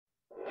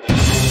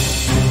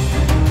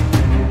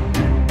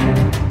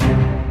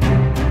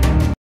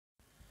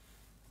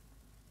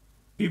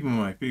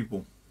my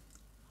people,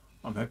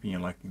 I'm hoping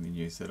you're liking the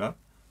new setup.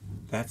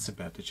 That's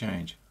about to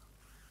change.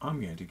 I'm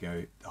going to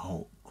go the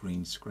whole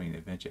green screen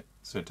adventure.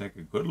 So take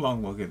a good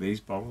long look at these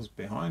bottles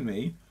behind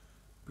me,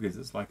 because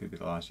it's likely to be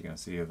the last you're going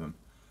to see of them.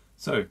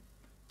 So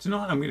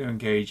tonight I'm going to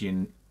engage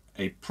in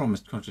a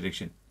promised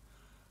contradiction.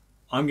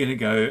 I'm going to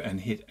go and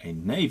hit a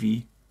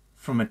navy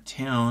from a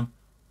town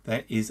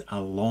that is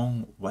a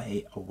long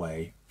way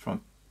away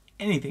from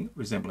anything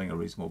resembling a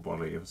reasonable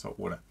body of salt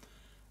water.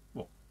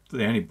 Well,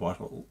 the only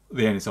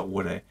salt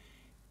water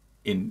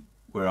in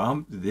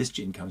where this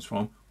gin comes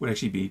from would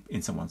actually be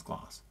in someone's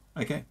glass.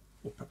 Okay,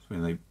 or perhaps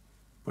when they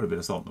put a bit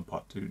of salt in the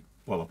pot to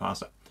boil the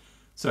pasta.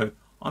 So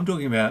I'm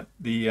talking about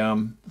the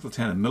little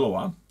town of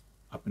Millawa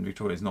up in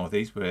Victoria's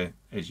northeast, where,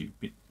 as you've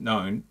been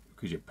known,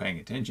 because you're paying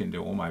attention to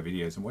all my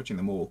videos and watching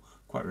them all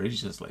quite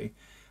religiously,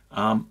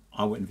 I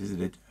went and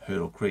visited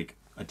Hurdle Creek.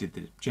 I did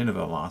the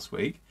Geneva last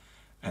week.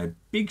 And a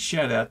big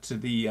shout out to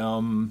the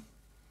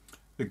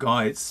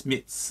guy at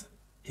Smith's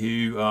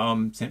who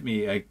sent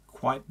me a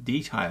quite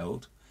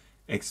detailed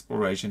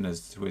exploration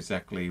as to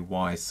exactly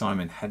why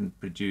Simon hadn't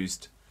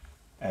produced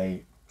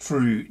a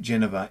true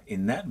Geneva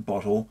in that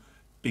bottle,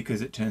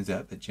 because it turns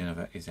out that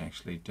Geneva is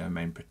actually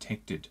domain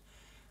protected.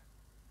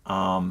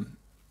 To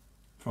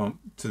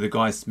the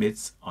guy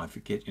Smith's, I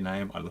forget your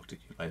name, I looked at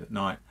you late at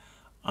night,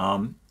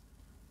 from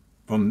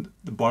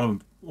the bottom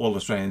of all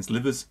Australians'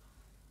 livers,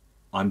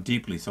 I'm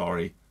deeply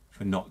sorry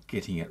for not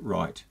getting it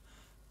right.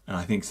 And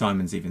I think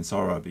Simon's even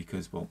sorrow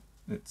because, well,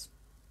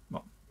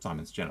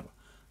 Simon's Geneva.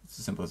 It's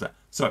as simple as that.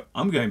 So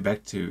I'm going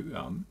back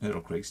to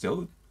Hurdle Creek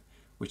still,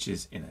 which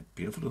is in a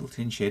beautiful little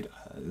tin shed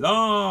a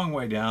long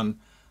way down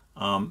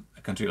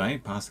a country lane,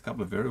 past a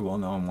couple of very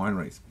well-known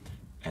wineries.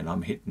 And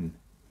I'm hitting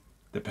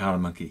the Powder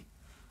Monkey.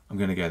 I'm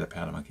going to go to the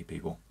Powder Monkey,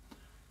 people.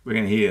 We're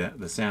going to hear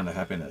the sound of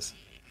happiness.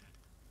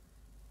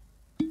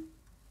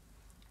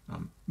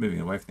 I'm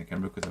moving away from the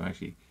camera because I'm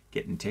actually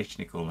getting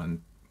technical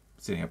and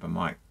setting up a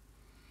mic.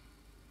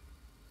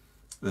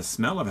 The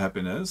smell of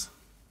happiness.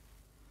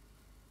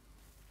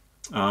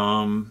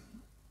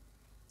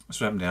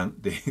 Strap them down.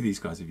 These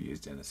guys have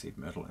used aniseed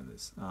myrtle in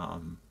this.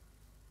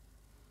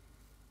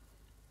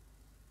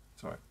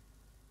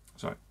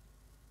 Sorry,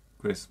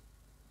 Chris,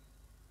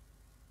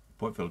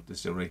 Port Phillip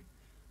Distillery.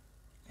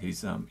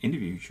 His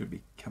interview should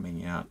be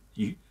coming out.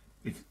 If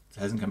it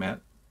hasn't come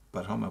out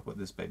by the time I put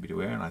this baby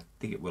to air, and I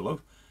think it will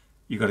have,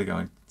 you've got to go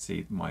and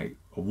see my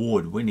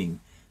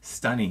award-winning,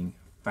 stunning,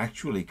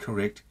 factually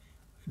correct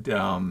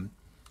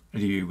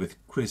interview with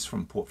Chris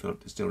from Port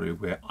Phillip Distillery,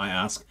 where I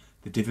ask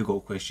the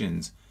difficult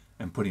questions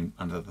and put him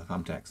under the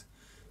thumbtacks.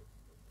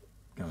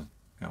 Go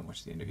and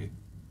watch the interview,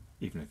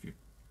 even if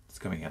it's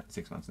coming out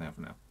 6 months now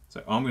from now.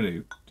 So I'm going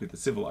to do the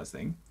civilized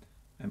thing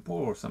and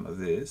pour some of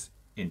this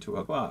into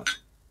a glass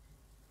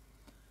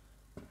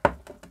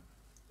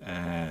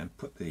and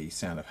put the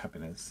sound of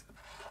happiness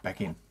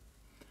back in.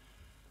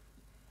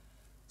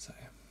 So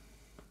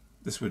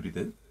this would be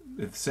the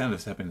sound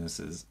of happiness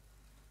is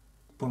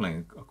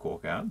pulling a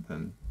cork out,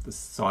 then the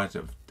sight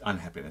of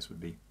unhappiness would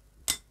be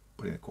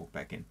putting the cork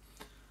back in.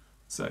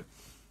 So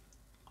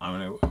I'm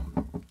going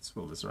to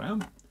spill this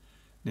around.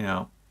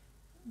 Now,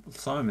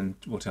 Simon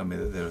will tell me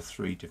that there are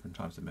 3 different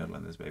types of myrtle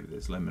in this baby.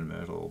 There's lemon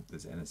myrtle,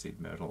 there's aniseed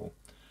myrtle,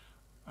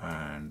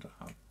 and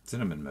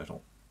cinnamon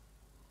myrtle.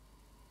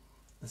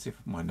 Let's see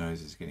if my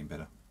nose is getting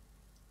better.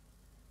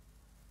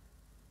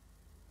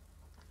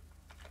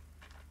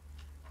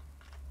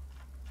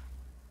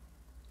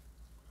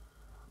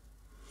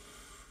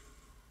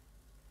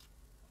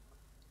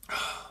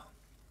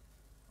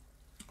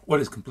 What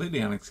is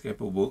completely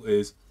unescapable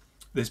is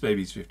this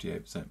baby's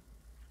 58%.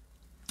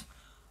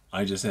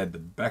 I just had the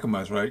back of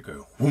my throat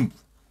go whoomp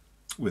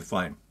with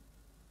flame.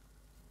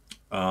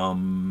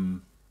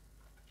 I'm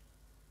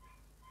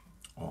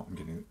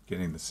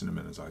getting the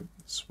cinnamon as I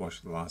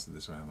swash the last of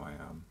this around my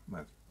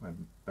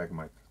back of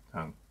my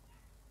tongue.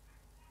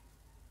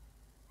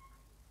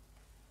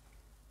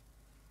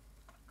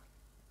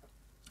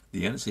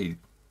 The aniseed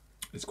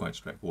is quite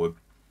straightforward,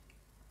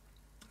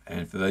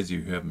 and for those of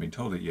you who haven't been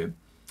told it yet,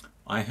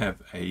 I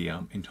have a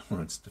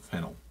intolerance to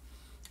fennel.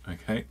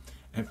 Okay,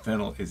 and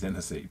fennel is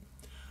aniseed.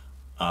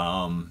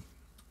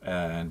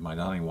 And my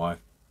darling wife,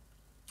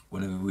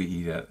 whenever we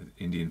eat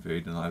Indian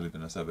food, and I live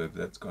in a suburb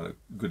that's got a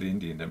good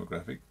Indian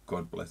demographic,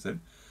 God bless it,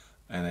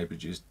 and they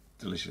produce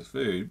delicious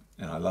food,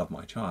 and I love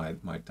my chai,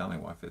 my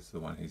darling wife is the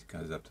one who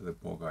goes up to the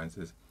poor guy and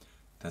says,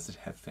 does it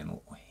have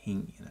fennel or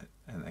hing in it?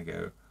 And they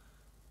go,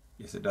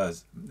 yes it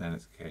does. And then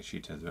it's okay,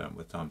 she turns around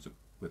with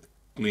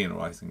glee in her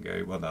eyes and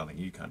go, well darling,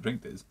 you can't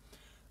drink this.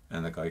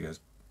 And the guy goes,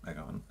 hang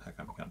on, how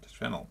come you can't touch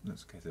fennel? And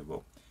this guy said,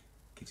 well,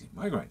 it gives him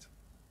migraines,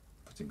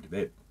 puts him to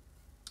bed.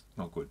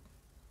 Not good.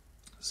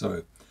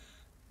 So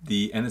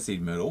the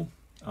aniseed myrtle,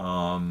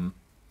 I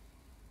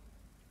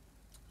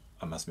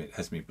must admit,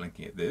 has me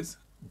blinking at this,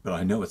 but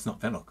I know it's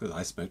not fennel because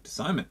I spoke to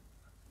Simon.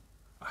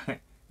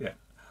 Yeah,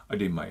 I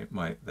do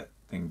that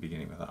thing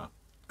beginning with R.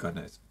 God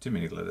knows, too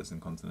many letters and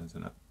consonants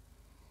in it.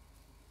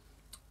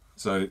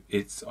 So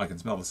I can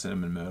smell the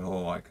cinnamon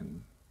myrtle.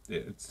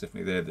 it's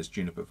definitely there. There's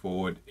juniper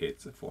forward.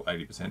 It's a full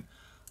 80%.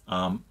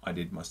 I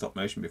did my stop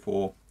motion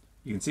before.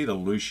 You can see the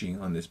looshing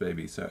on this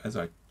baby. So as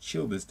I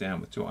chill this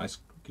down with 2 ice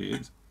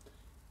cubes,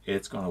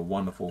 it's got a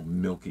wonderful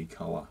milky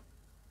color.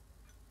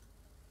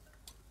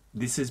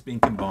 This has been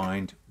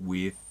combined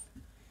with,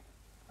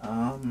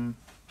 because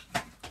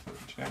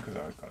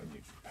I've got a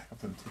new pack of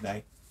them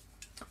today.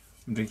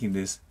 I'm drinking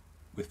this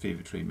with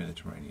Fever Tree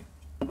Mediterranean.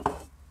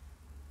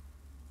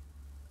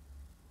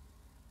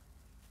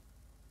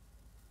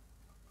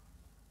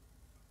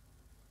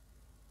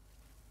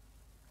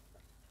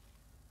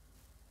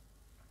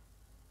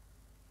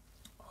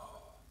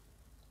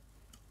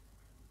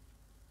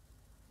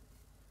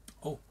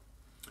 Oh,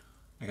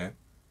 okay.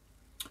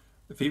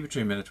 The Fever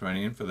Tree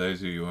Mediterranean, for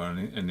those of you who are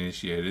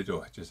uninitiated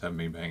or just haven't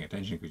been paying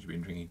attention because you've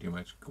been drinking too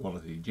much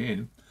quality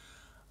gin,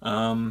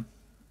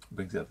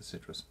 brings out the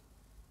citrus.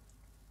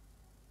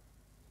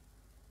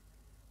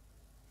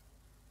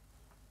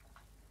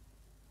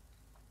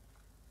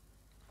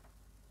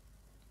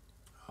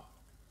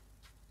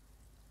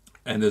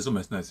 And there's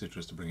almost no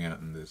citrus to bring out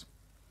in this.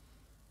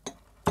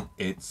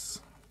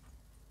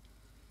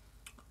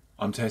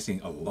 I'm tasting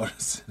a lot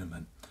of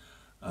cinnamon.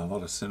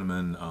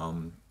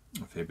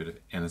 A fair bit of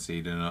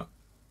aniseed in it.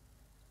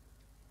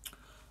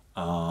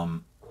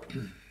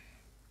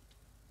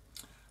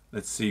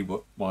 Let's see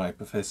what my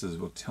professors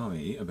will tell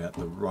me about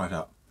the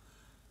write-up.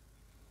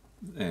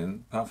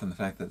 And apart from the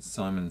fact that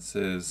Simon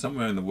says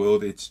somewhere in the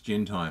world it's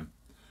gin time.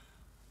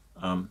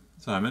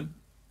 Simon,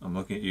 I'm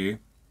looking at you.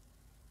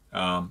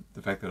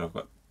 The fact that I've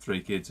got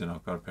 3 kids and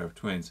I've got a pair of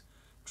twins,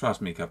 trust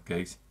me,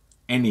 cupcakes,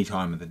 any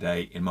time of the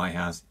day in my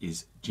house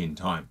is gin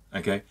time.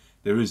 Okay,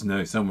 there is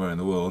no somewhere in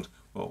the world.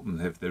 Well,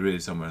 if there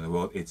is somewhere in the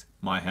world, it's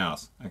my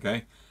house.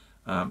 Okay,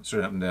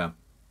 straight up and down.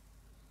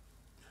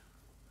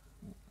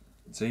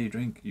 So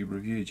you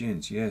review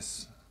gins?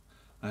 Yes,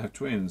 I have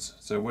twins.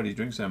 So why do you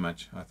drink so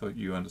much? I thought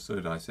you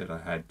understood. I said I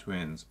had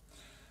twins.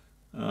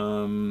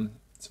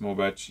 Small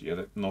batch,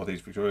 yeah,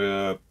 Northeast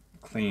Victoria.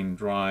 Clean,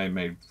 dry,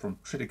 made from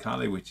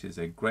triticale, which is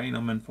a grain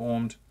almond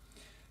formed,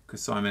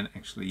 because Simon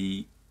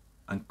actually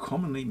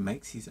uncommonly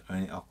makes his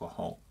own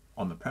alcohol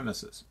on the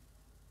premises.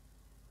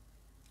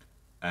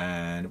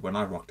 And when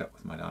I rocked up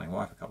with my darling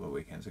wife a couple of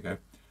weekends ago,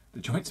 the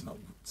joint smelled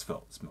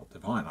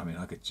divine. I mean,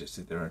 I could just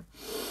sit there and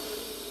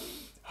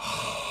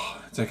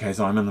it's okay,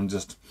 Simon, I'm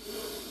just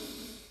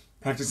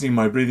practicing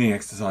my breathing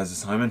exercises,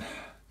 Simon,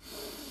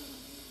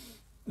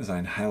 as I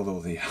inhaled all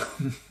the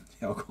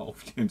alcohol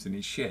fumes in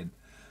his shed.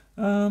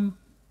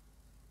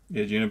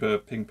 Yeah, juniper,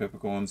 pink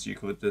peppercorns,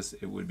 eucalyptus.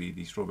 It would be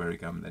the strawberry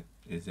gum that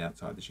is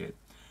outside the shed.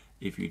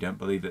 If you don't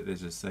believe that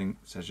there's a thing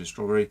such as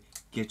strawberry,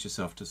 get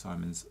yourself to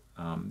Simon's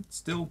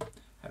still,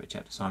 have a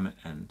chat to Simon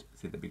and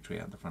see the big tree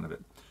out the front of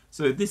it.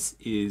 So this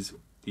is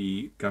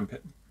the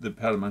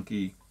Powder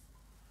Monkey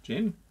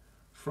gin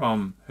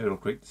from Hurdle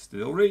Creek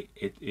Distillery.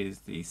 It is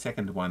the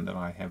second one that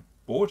I have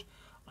bought.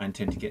 I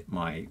intend to get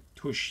my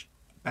tush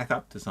back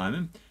up to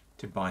Simon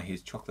to buy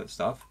his chocolate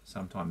stuff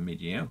sometime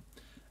mid-year.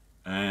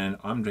 And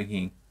I'm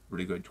drinking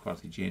really good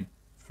quality gin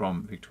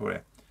from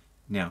Victoria.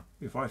 Now,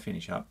 before I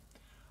finish up,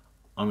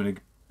 I'm going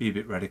to be a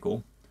bit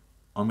radical.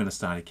 I'm going to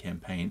start a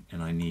campaign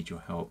and I need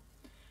your help.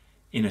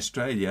 In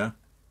Australia,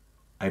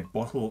 a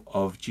bottle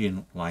of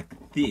gin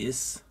like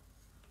this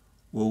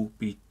will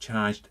be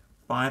charged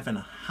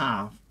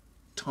 5.5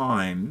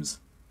 times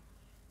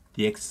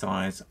the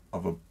excise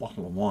of a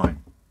bottle of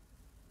wine.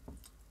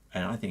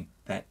 And I think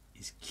that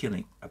is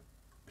killing a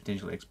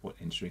potential export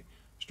industry.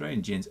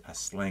 Australian gins are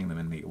slaying them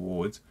in the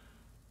awards,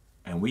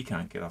 and we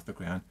can't get off the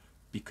ground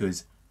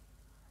because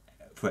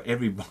for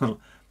every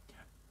bottle,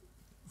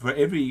 for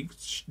every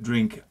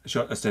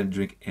shot, a standard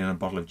drink in a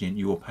bottle of gin,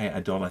 you will pay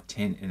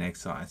 $1.10 in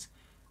excise.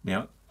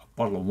 Now,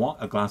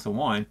 a glass of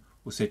wine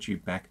will set you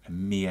back a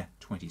mere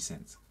 20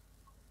 cents.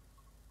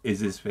 Is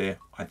this fair?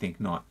 I think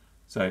not.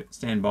 So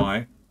stand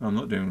by. I'm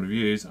not doing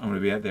reviews. I'm going to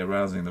be out there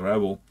rousing the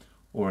rabble,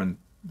 or in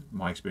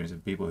my experience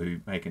of people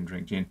who make and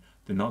drink gin,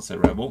 the not so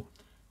rabble.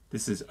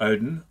 This is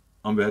Odin.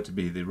 I'm about to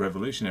be the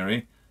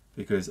revolutionary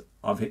because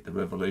I've hit the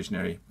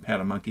revolutionary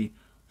Powder Monkey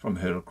from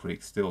Hurdle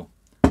Creek still.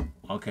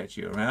 I'll catch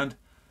you around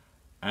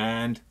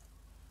and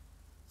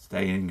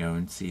stay and go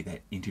and see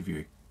that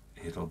interview.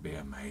 It'll be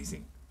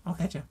amazing. I'll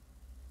catch you.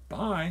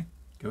 Bye.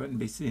 Go out and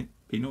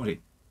be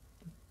naughty.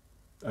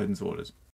 Odin's orders.